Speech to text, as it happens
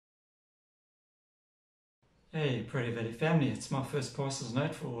Hey, Pretty Valley family, it's my first pastor's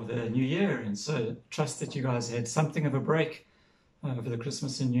note for the new year, and so trust that you guys had something of a break over the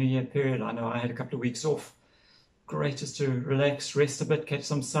Christmas and New Year period. I know I had a couple of weeks off. Great just to relax, rest a bit, catch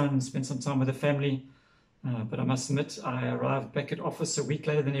some sun, spend some time with the family. But I must admit, I arrived back at office a week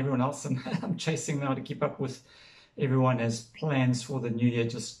later than everyone else, and I'm chasing now to keep up with everyone as plans for the new year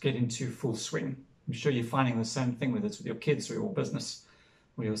just get into full swing. I'm sure you're finding the same thing, whether it's with your kids or your business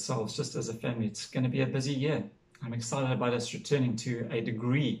or yourselves, just as a family. It's going to be a busy year. I'm excited about us returning to a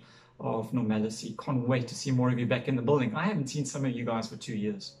degree of normalcy. Can't wait to see more of you back in the building. I haven't seen some of you guys for 2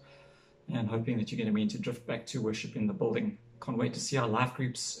 years, and hoping that you're going to begin to drift back to worship in the building. Can't wait to see how life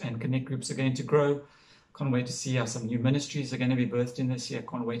groups and connect groups are going to grow. Can't wait to see how some new ministries are going to be birthed in this year.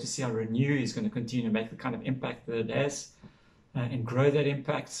 Can't wait to see how Renew is going to continue to make the kind of impact that it has and grow that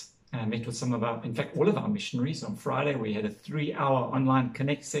impact. I met with some of our, in fact, all of our missionaries on Friday. We had a 3-hour online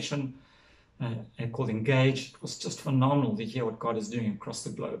connect session called Engage. It was just phenomenal to hear what God is doing across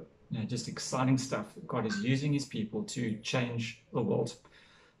the globe. Just exciting stuff. God is using his people to change the world,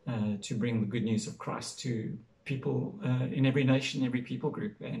 to bring the good news of Christ to people in every nation, every people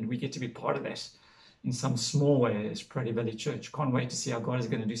group. And we get to be part of that in some small way as Prairie Valley Church. Can't wait to see how God is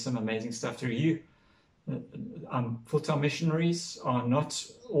going to do some amazing stuff through you. Full-time missionaries are not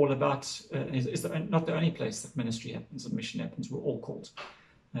all about, is not the only place that ministry happens and mission happens. We're all called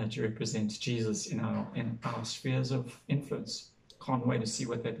to represent Jesus in our spheres of influence. Can't wait to see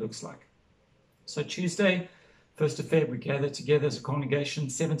what that looks like. So Tuesday, 1st of February, we gather together as a congregation,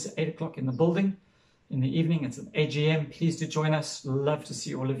 7 to 8 o'clock in the building. In the evening, it's an AGM. Please do join us. Love to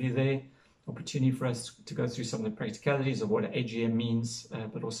see all of you there. Opportunity for us to go through some of the practicalities of what an AGM means,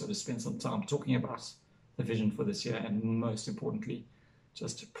 but also to spend some time talking about the vision for this year, and most importantly,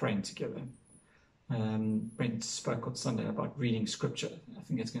 just praying together. Brent spoke on Sunday about reading scripture. I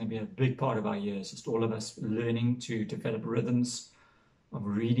think it's going to be a big part of our years, just all of us learning to develop rhythms of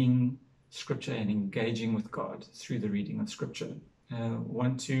reading scripture and engaging with God through the reading of scripture.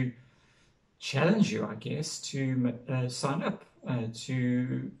 Want to challenge you, I guess, to sign up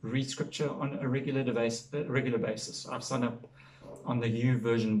to read scripture on a regular basis. I've signed up on the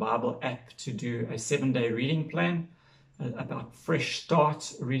YouVersion Bible app to do a 7-day reading plan about fresh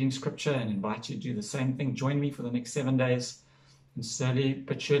start reading scripture, and invite you to do the same thing. Join me for the next 7 days, and slowly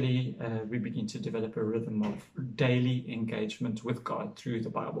but surely we begin to develop a rhythm of daily engagement with God through the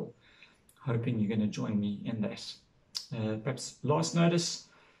Bible. Hoping you're going to join me in that. Perhaps last notice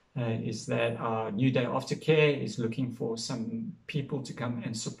is that our New Day Aftercare is looking for some people to come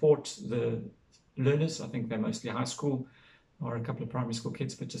and support the learners. I think they're mostly high school or a couple of primary school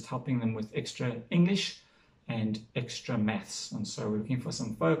kids, but just helping them with extra English and extra maths. And so we're looking for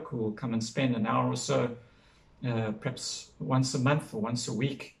some folk who will come and spend an hour or so, perhaps once a month or once a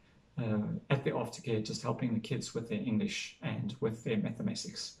week at the Aftercare, just helping the kids with their English and with their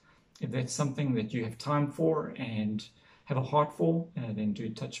mathematics. If that's something that you have time for and have a heart for, then do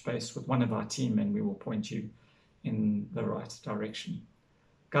touch base with one of our team and we will point you in the right direction.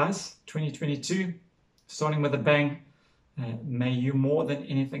 Guys, 2022, starting with a bang. May you more than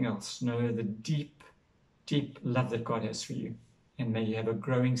anything else know the deep, deep love that God has for you. And may you have a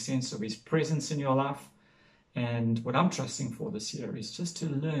growing sense of his presence in your life. And what I'm trusting for this year is just to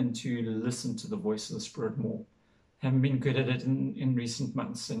learn to listen to the voice of the Spirit more. Haven't been good at it in recent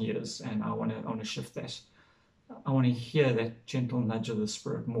months and years, and I want to shift that. I want to hear that gentle nudge of the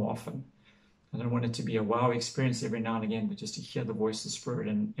Spirit more often. I don't want it to be a wow experience every now and again, but just to hear the voice of the Spirit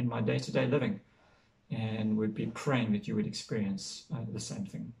in my day-to-day living. And we'd be praying that you would experience the same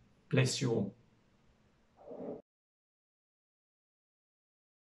thing. Bless you all.